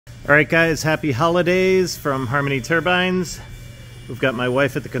Alright guys, happy holidays from Harmony Turbines. We've got my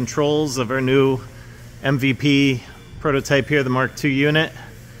wife at the controls of our new MVP prototype here, the Mark II unit.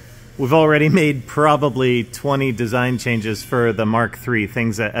 We've already made probably 20 design changes for the Mark III,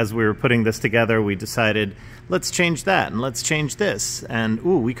 things that as we were putting this together we decided, let's change that and let's change this, and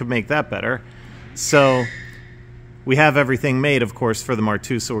ooh, we could make that better. So we have everything made, of course, for the Mark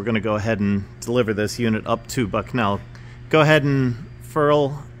II, so we're going to go ahead and deliver this unit up to Bucknell. Go ahead and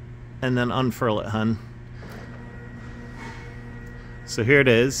furl and then unfurl it, hun. So here it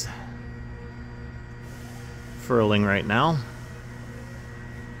is, furling right now.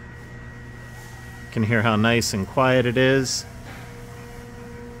 You can hear how nice and quiet it is.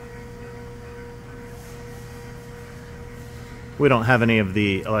 We don't have any of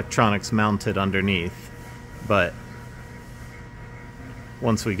the electronics mounted underneath, but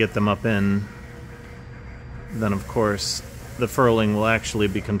once we get them up in, then of course the furling will actually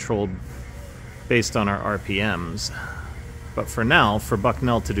be controlled based on our RPMs. But for now, for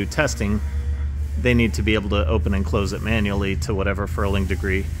Bucknell to do testing, they need to be able to open and close it manually to whatever furling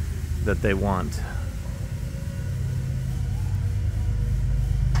degree that they want.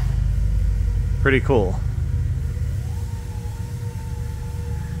 Pretty cool.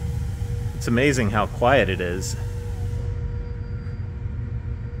 It's amazing how quiet it is.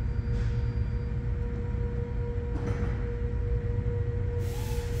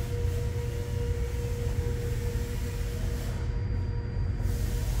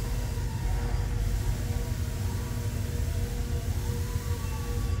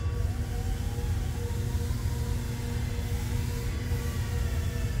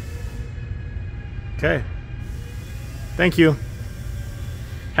 Okay. Thank you.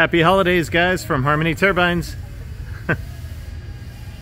 Happy holidays, guys, from Harmony Turbines.